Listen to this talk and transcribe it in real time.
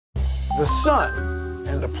The sun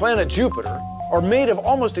and the planet Jupiter are made of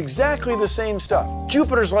almost exactly the same stuff.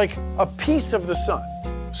 Jupiter's like a piece of the sun.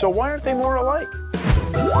 So why aren't they more alike?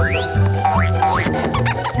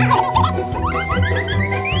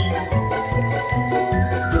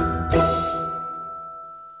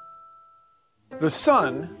 The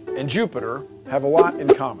sun and Jupiter have a lot in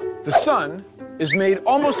common. The sun is made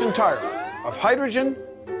almost entirely of hydrogen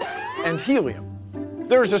and helium.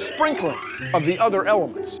 There's a sprinkling of the other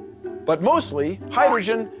elements, but mostly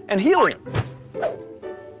hydrogen and helium.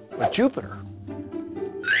 But Jupiter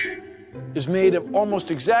is made of almost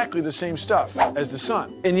exactly the same stuff as the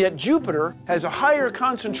sun. And yet Jupiter has a higher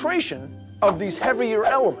concentration of these heavier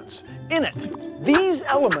elements in it. These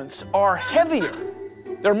elements are heavier.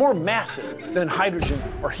 They're more massive than hydrogen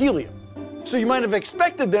or helium. So you might have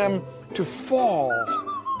expected them to fall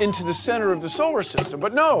into the center of the solar system,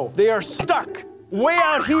 but no, they are stuck way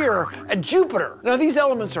out here at Jupiter. Now these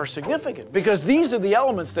elements are significant because these are the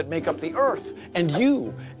elements that make up the Earth and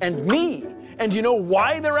you and me. And you know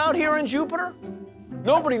why they're out here in Jupiter?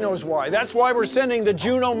 Nobody knows why. That's why we're sending the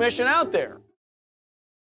Juno mission out there.